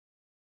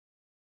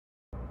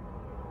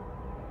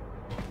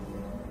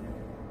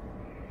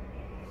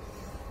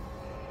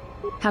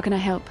How can I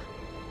help?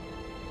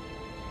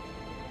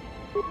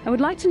 I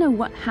would like to know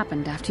what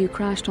happened after you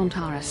crashed on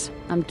Taris.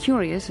 I'm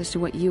curious as to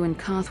what you and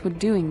Karth were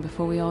doing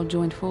before we all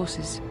joined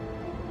forces.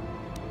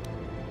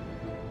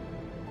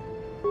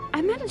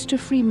 I managed to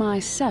free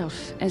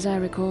myself, as I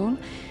recall.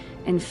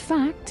 In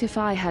fact, if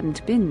I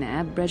hadn't been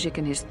there, Brejik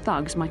and his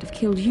thugs might have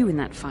killed you in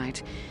that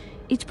fight.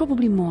 It's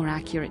probably more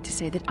accurate to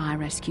say that I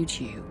rescued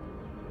you.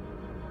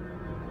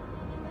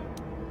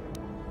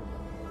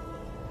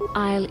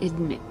 I'll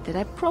admit that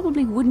I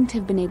probably wouldn't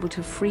have been able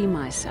to free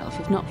myself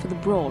if not for the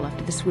brawl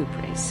after the swoop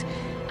race.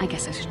 I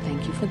guess I should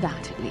thank you for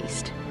that, at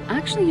least.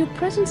 Actually, your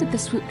presence at the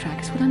swoop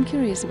track is what I'm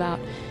curious about.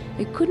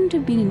 It couldn't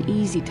have been an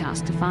easy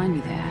task to find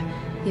me there,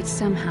 yet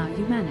somehow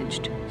you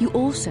managed. You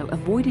also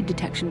avoided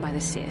detection by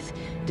the Sith,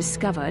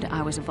 discovered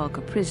I was a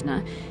Vulca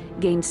prisoner,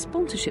 gained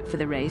sponsorship for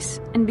the race,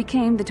 and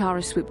became the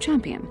Taris swoop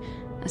champion.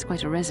 That's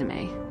quite a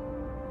resume.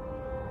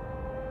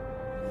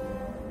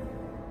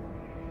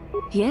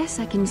 Yes,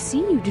 I can see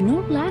you do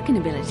not lack an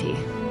ability,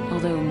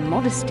 although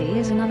modesty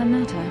is another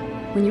matter.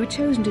 When you were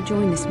chosen to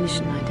join this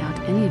mission, I doubt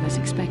any of us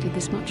expected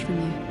this much from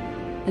you.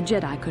 A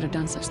Jedi could have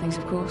done such things,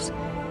 of course,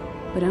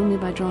 but only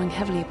by drawing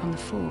heavily upon the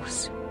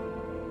Force.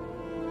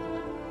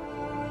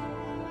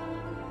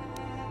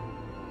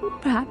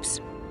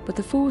 Perhaps, but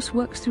the Force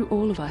works through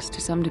all of us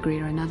to some degree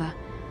or another.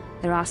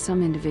 There are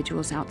some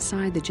individuals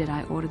outside the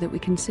Jedi Order that we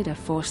consider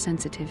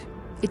Force-sensitive.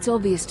 It's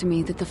obvious to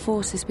me that the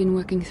Force has been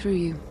working through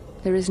you.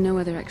 There is no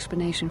other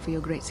explanation for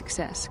your great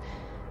success,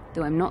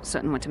 though I'm not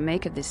certain what to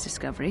make of this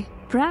discovery.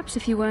 Perhaps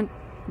if you weren't...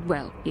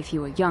 well, if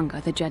you were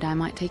younger, the Jedi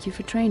might take you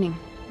for training.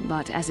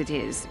 But as it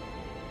is...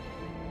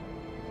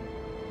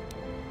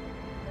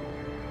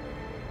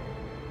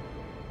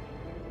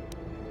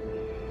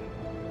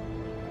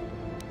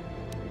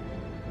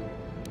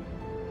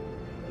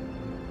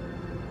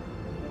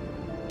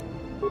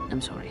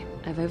 I'm sorry.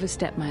 I've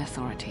overstepped my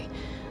authority.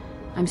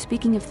 I'm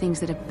speaking of things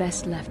that are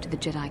best left to the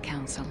Jedi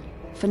Council.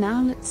 For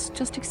now, let's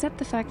just accept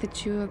the fact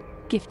that you're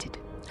gifted.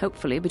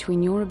 Hopefully,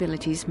 between your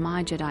abilities,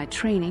 my Jedi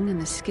training,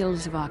 and the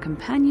skills of our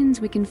companions,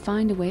 we can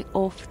find a way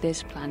off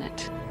this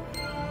planet.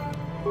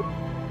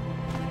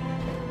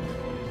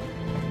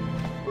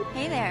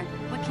 Hey there,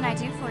 what can I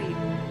do for you?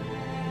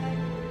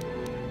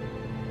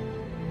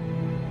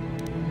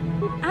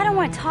 I don't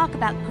want to talk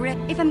about grit.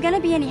 If I'm gonna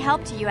be any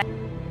help to you,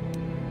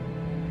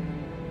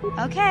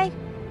 Okay.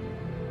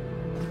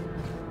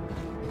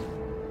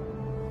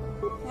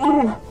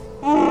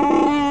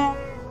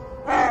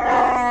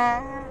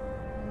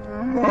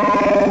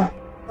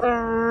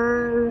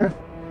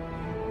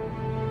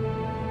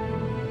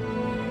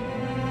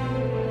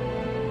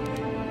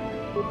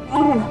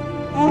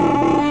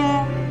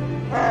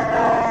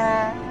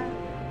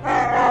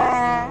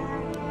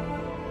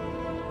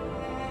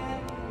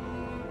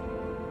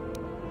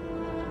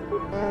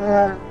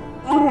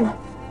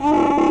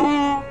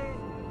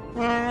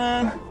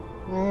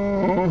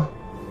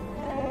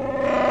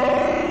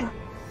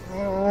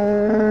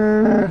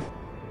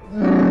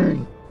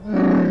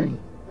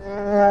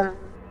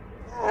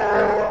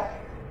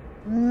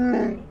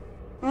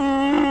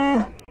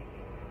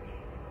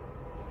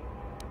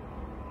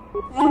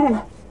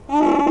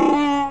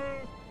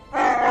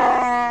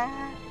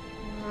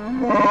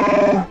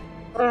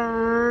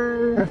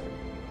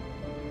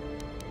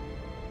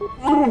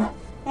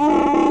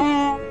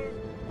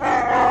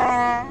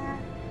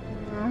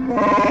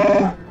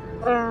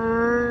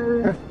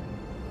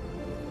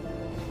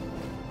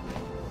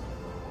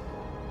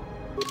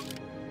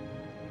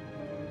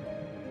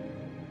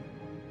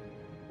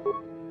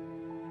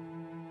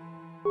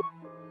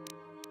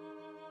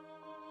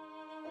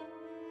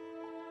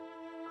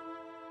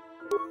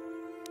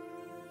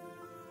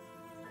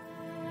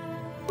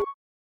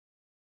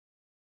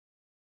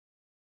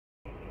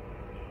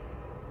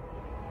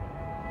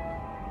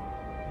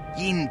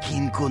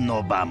 Kin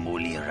kuno ba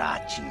muli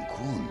rachin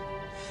kun.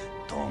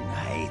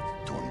 Tongait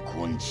ton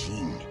kun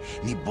ching.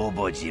 Ni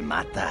boboji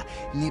mata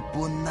ni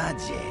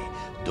punaje.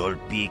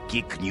 Dolpi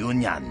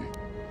kiknyunyan.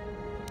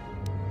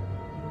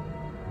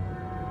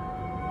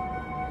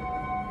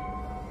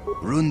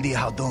 Rundi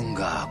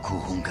haudonga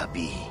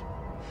kuhungabi.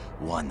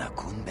 Wana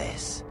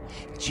kunbes.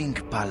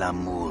 Chink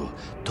palamul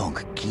tong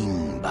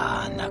king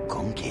ba na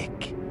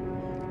kongkek.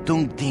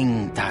 Tung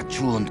ting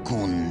tachun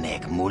kun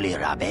nek muli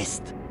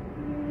rabest.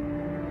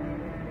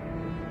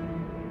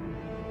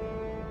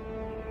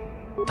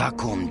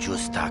 Takum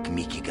justak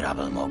miki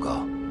grabel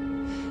mogo.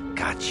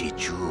 Kachi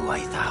chu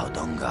ay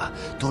thaudonga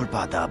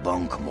tulpada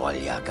bonk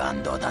molya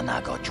gando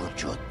danago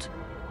chuchut.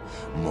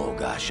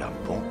 Moga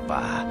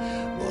shampongpa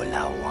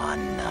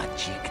olawana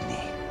chikni.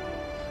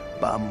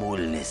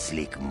 Bamul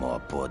neslik mo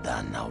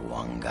podana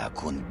wanga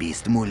kun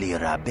bist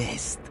mulira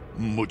best.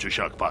 Mucho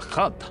shak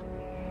pakat.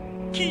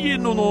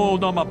 Kieno no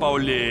nama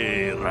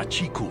paole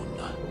rachikun.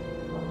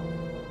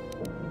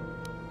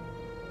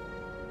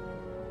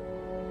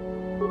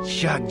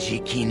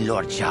 Shagjikin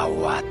lor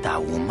chawata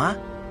uma?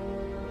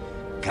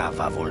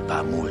 Kava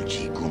volpa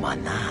mulchi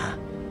kumana.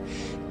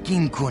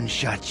 Kin kun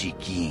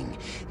shachiking,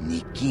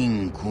 ni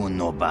kin kun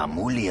oba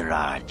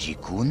mulira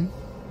jikun?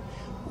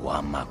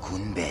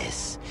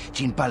 Wamakunbes,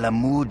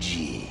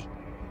 chinpalamuji.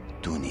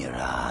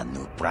 Tunira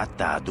nu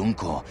prata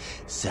dunko,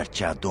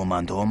 sercha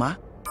domandoma?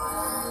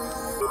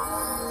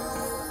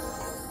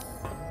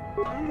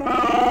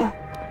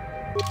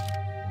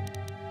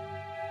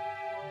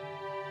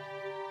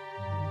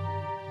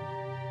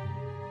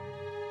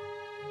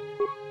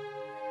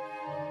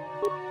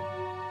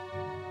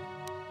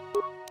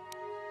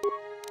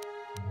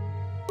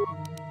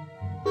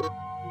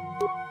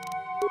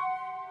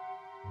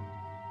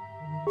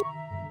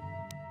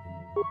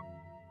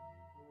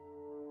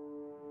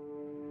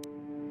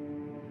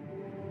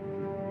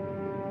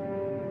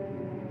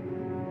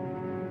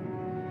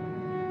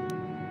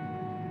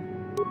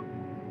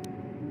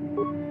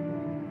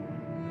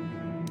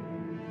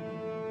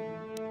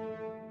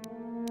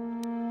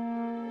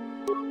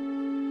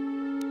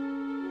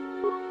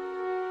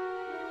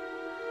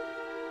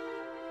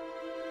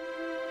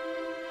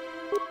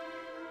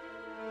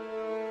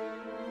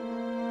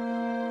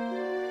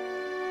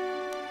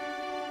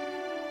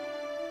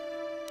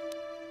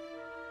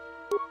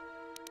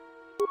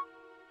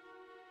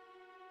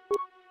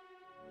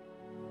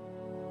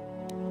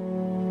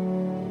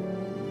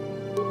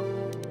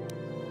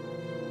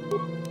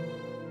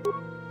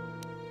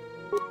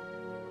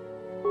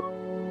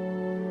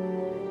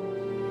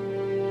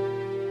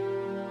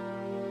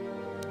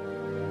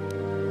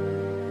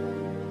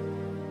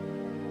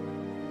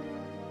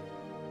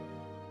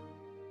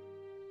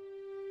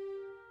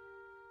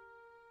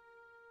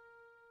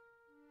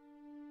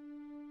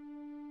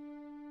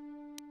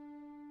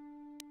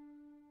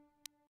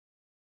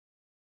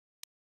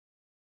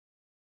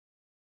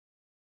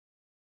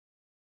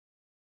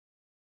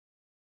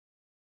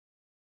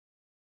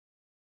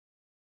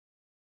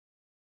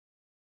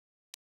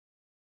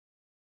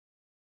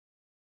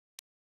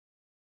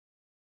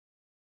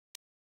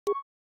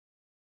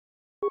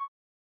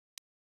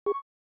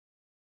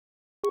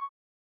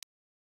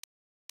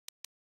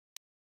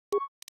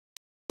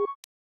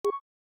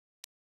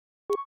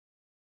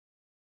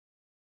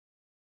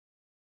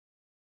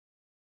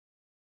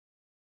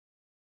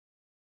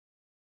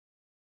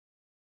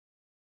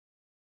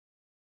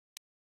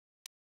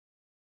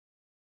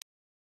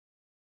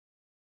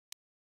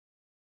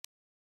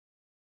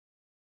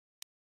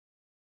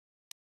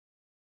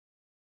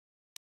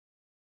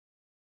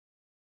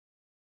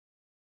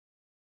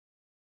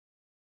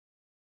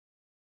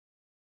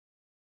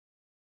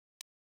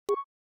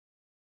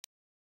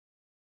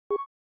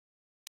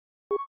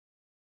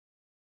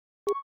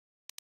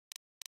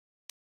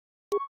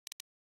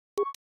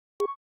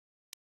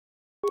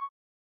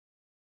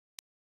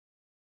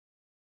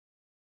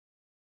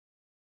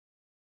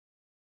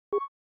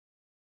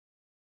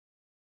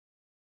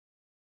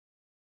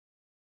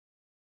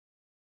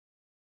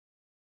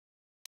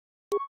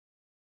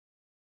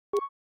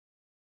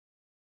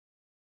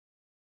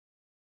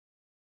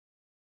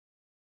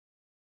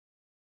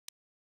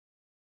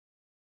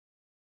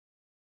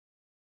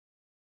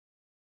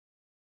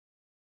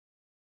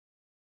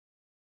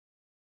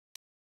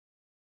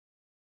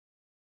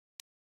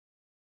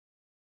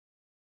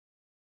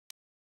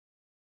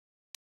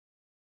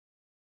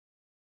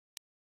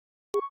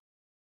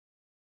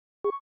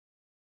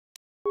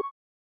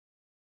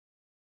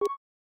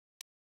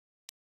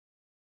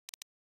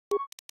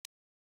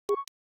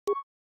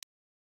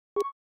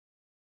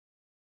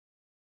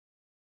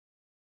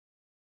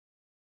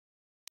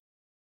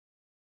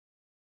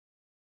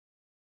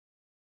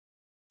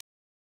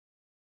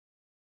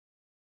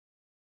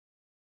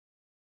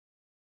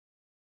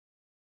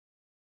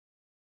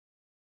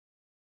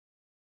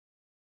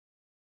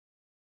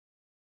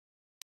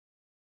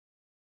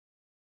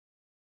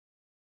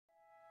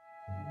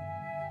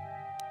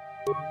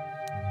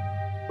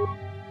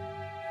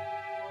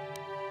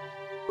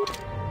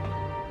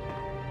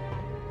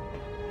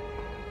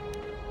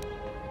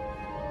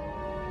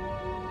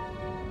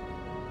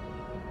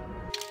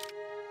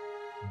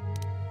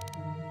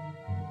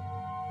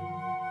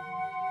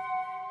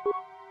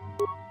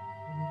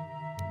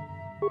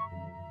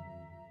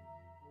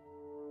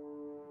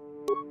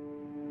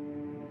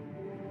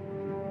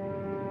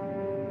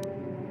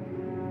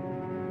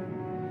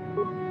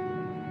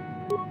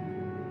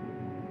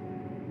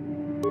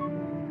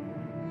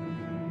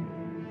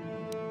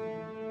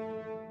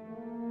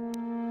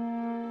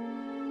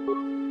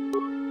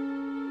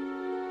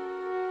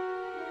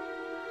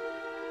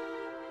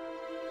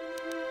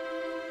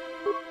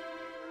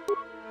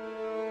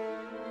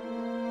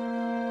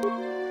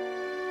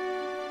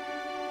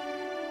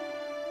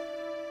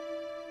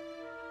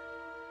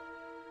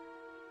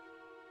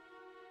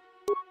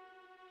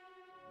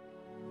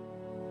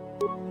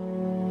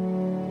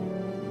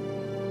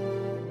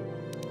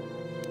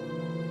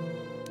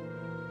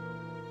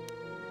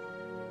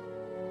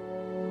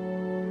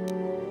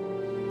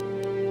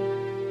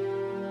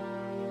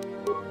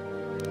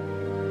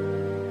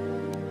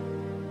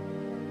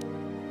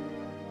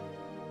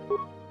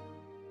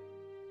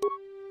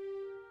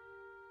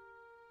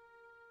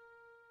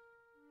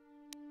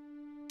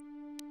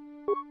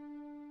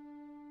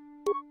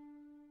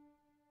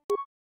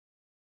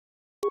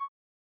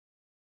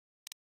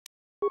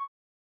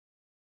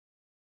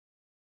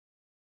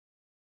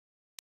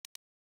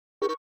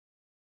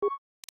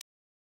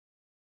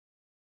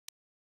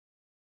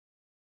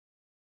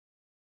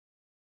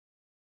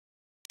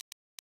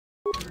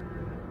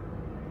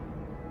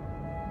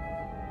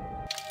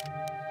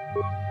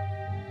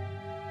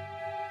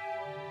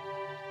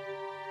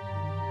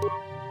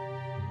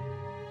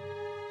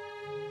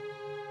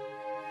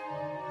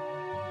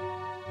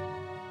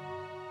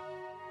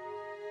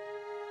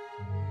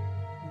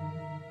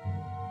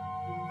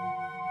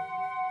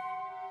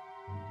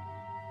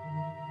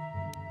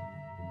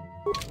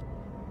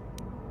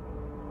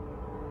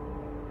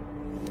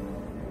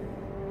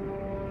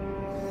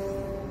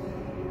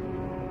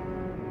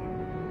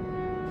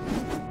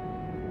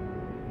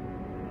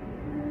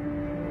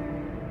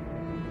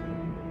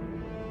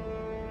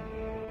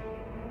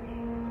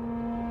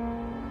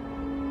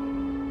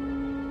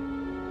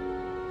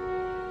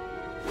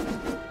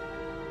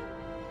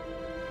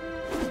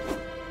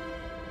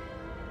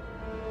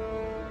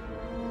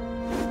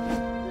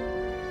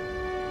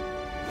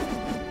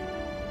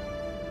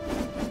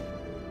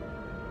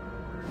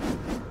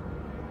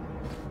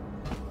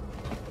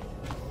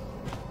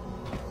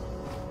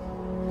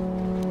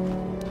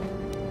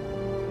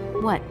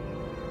 What?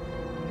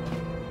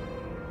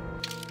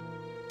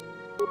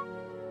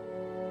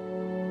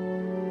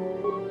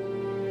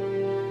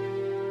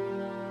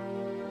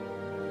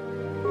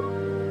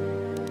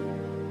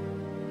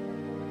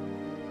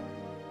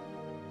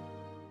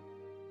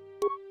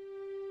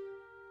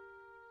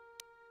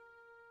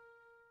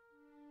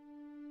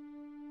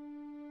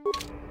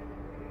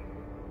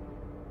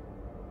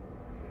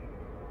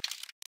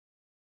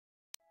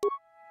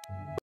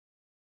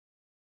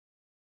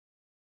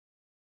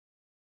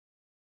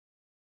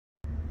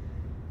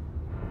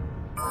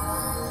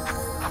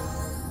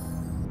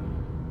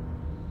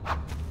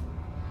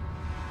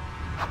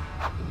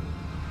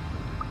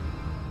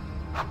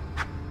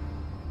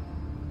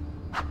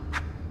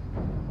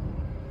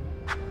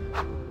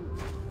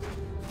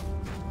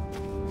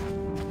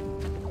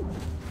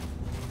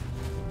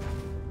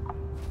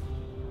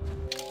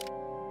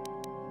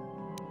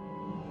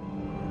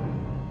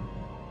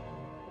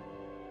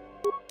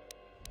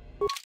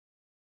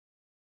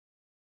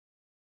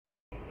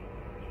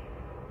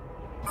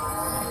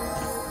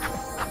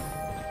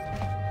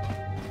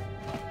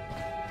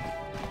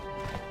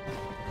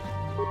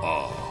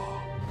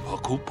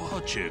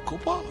 Pakupa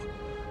Chekopa?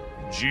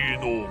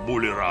 Gino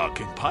Mulira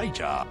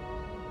Kenpaija.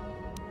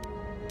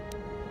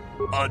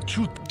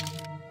 Achut.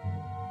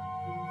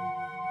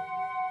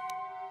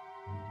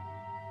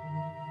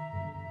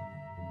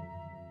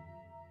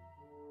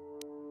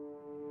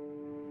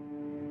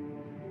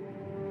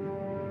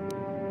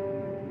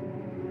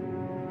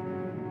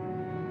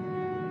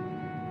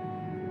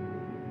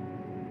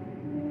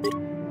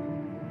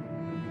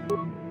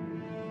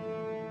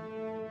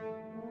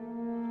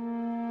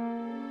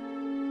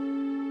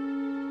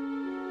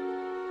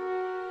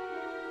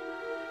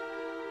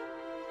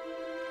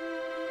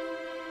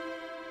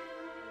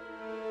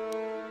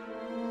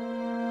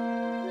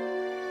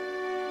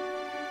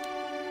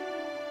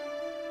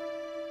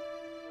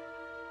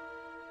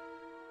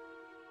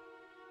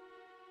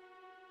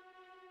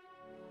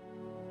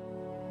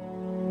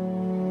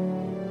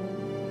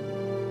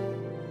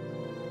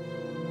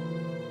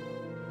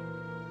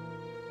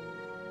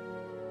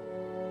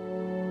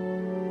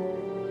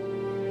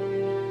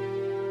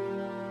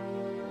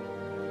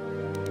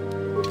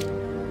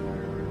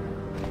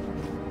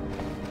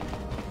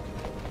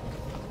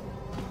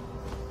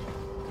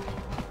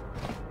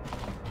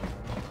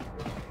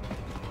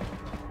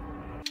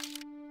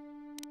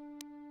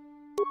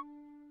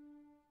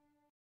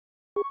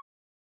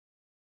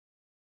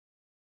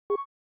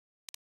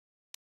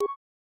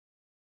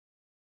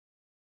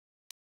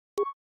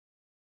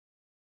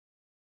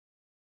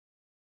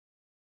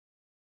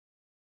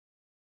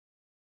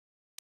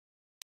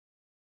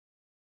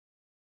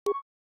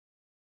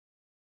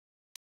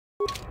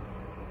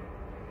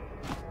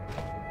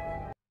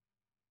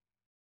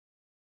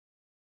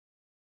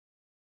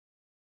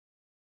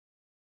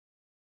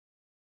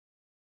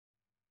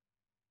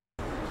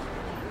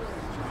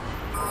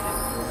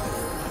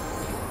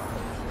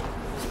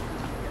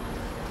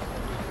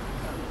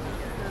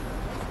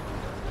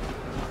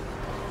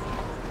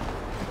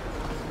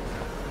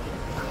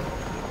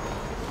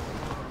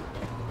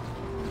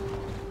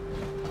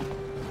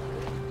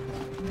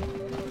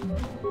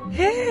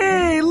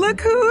 Hey,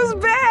 look who's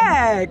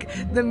back!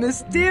 The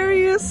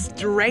mysterious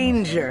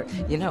stranger.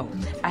 You know,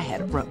 I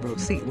had a front row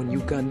seat when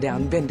you gunned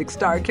down Bendick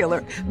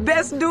Starkiller.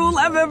 Best duel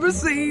I've ever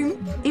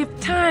seen. If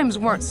times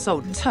weren't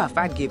so tough,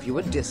 I'd give you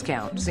a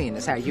discount, seeing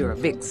as how you're a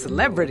big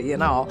celebrity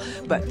and all.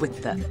 But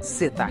with the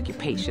Sith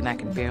occupation, I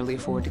can barely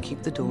afford to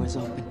keep the doors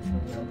open.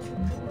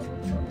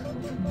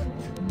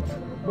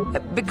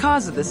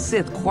 Because of the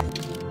Sith...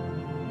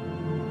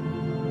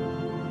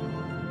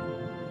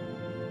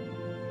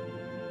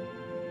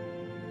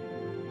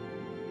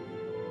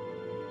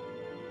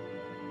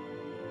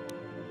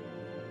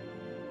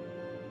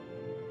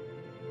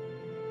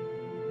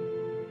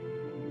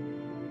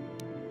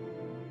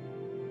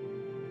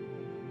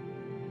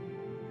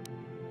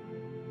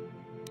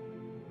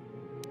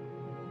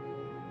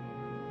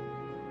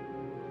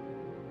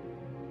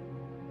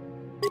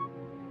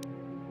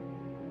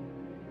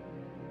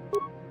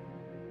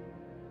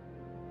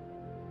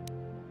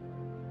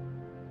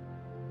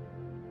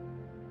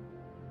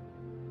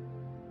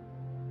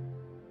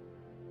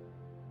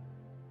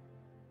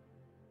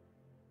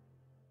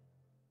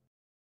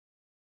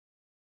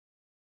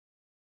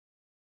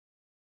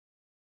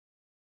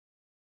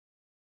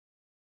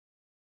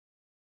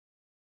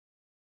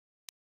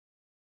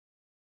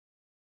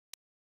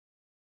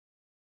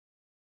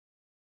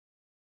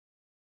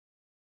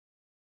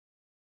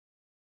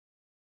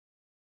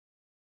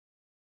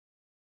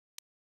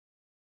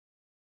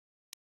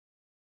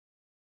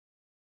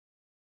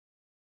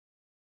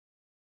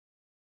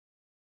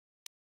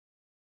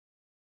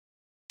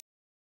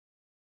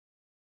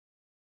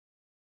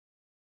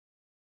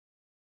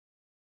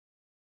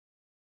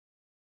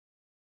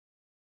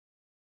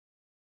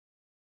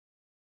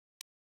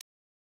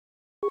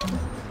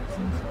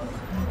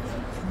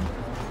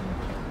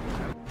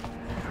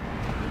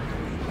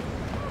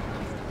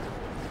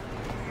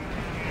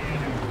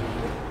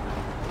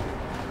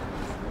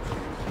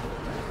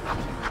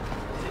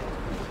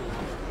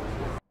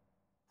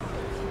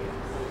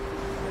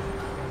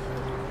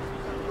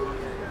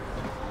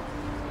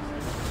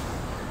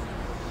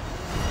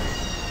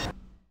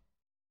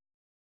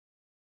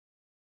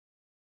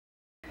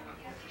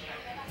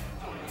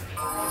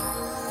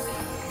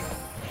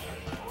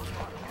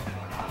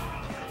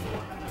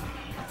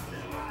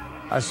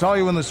 I saw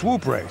you in the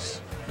swoop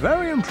race.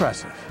 Very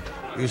impressive.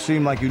 You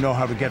seem like you know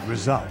how to get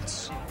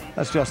results.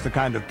 That's just the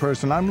kind of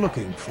person I'm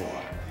looking for.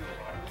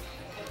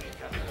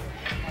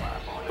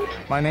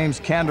 My name's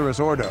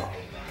taris7.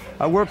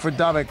 I work for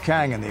Davik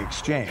Kang in the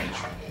exchange.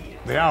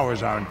 The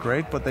hours aren't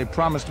great, but they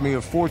promised me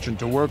a fortune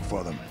to work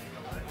for them.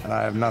 And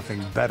I have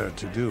nothing better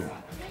to do.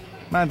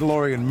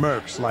 Mandalorian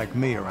mercs like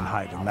me are in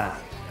high demand.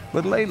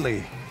 But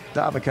lately,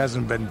 Davik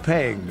hasn't been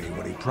paying me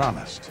what he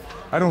promised.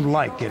 I don't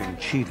like getting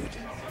cheated.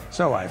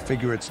 So I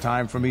figure it's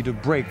time for me to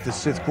break the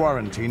Sith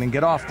quarantine and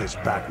get off this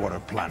backwater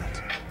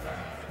planet.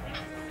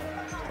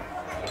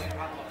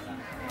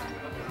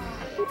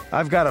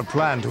 I've got a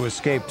plan to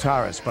escape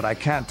Taris, but I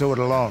can't do it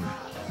alone.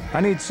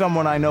 I need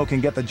someone I know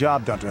can get the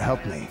job done to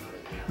help me.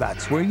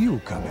 That's where you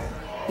come in.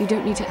 You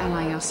don't need to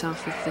ally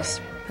yourself with this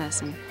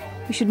person.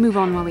 We should move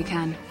on while we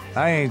can.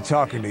 I ain't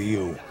talking to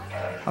you.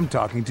 I'm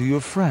talking to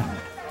your friend,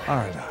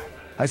 aren't I?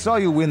 I saw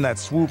you win that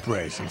swoop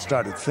race and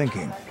started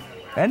thinking,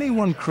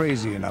 anyone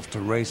crazy enough to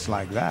race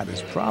like that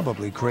is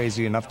probably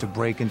crazy enough to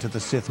break into the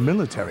Sith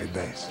military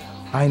base.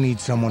 I need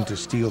someone to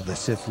steal the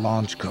Sith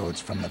launch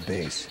codes from the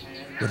base.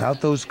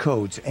 Without those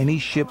codes, any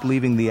ship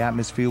leaving the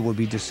atmosphere will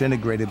be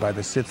disintegrated by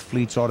the Sith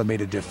fleet's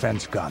automated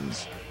defense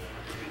guns.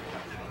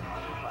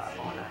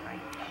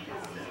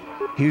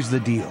 Here's the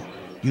deal.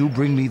 You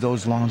bring me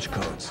those launch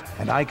codes,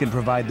 and I can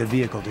provide the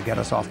vehicle to get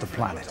us off the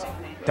planet.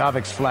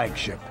 Davik's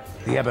flagship,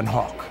 the Ebon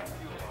Hawk.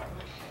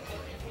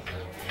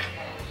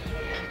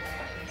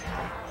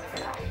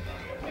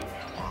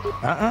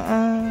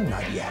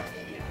 Not yet.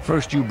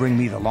 First you bring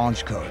me the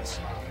launch codes.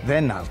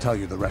 Then I'll tell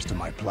you the rest of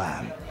my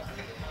plan.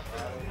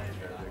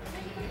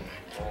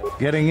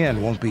 Getting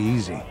in won't be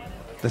easy.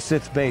 The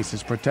Sith base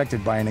is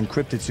protected by an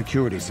encrypted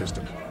security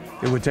system.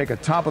 It would take a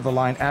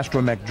top-of-the-line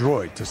astromech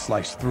droid to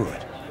slice through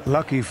it.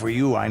 Lucky for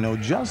you, I know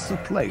just the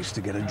place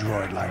to get a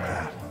droid like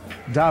that.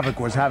 Davik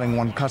was having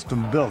one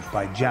custom built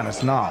by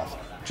Janice Nall.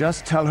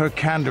 Just tell her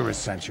Candaris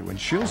sent you and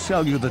she'll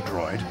sell you the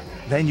droid.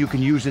 Then you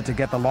can use it to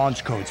get the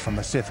launch codes from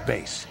the Sith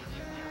base.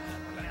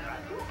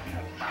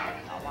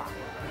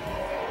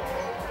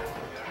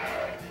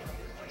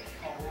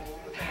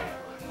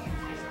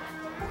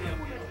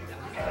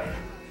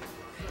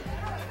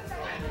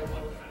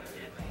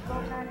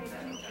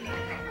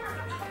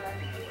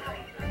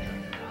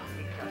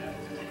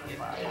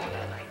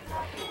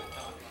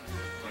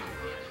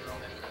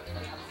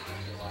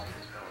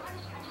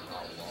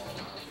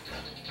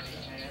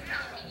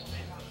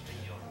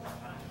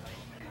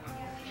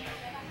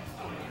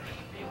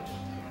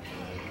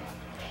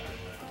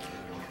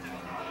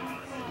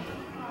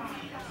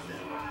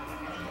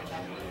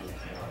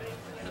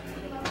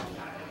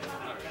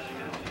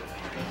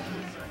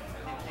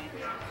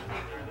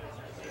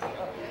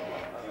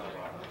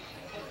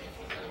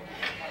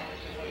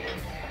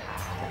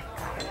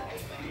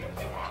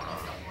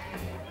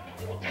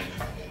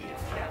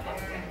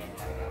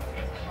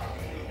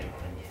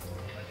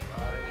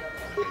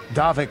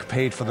 Davik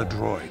paid for the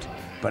droid,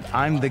 but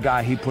I'm the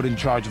guy he put in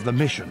charge of the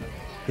mission.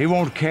 He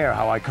won't care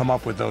how I come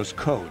up with those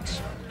codes.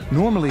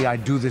 Normally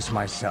I'd do this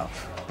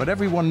myself, but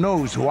everyone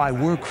knows who I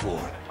work for.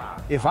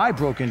 If I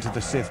broke into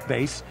the Sith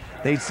base,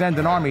 they'd send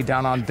an army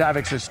down on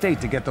Davik's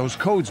estate to get those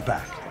codes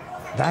back.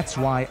 That's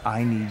why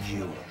I need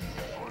you.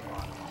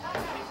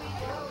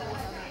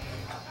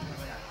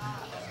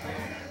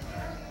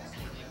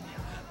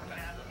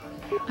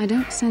 I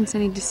don't sense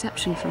any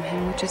deception from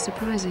him, which is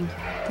surprising.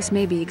 This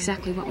may be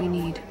exactly what we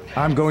need.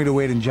 I'm going to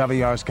wait in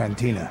Javier's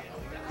cantina.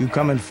 You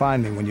come and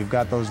find me when you've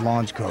got those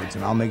launch codes,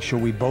 and I'll make sure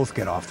we both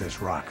get off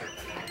this rock.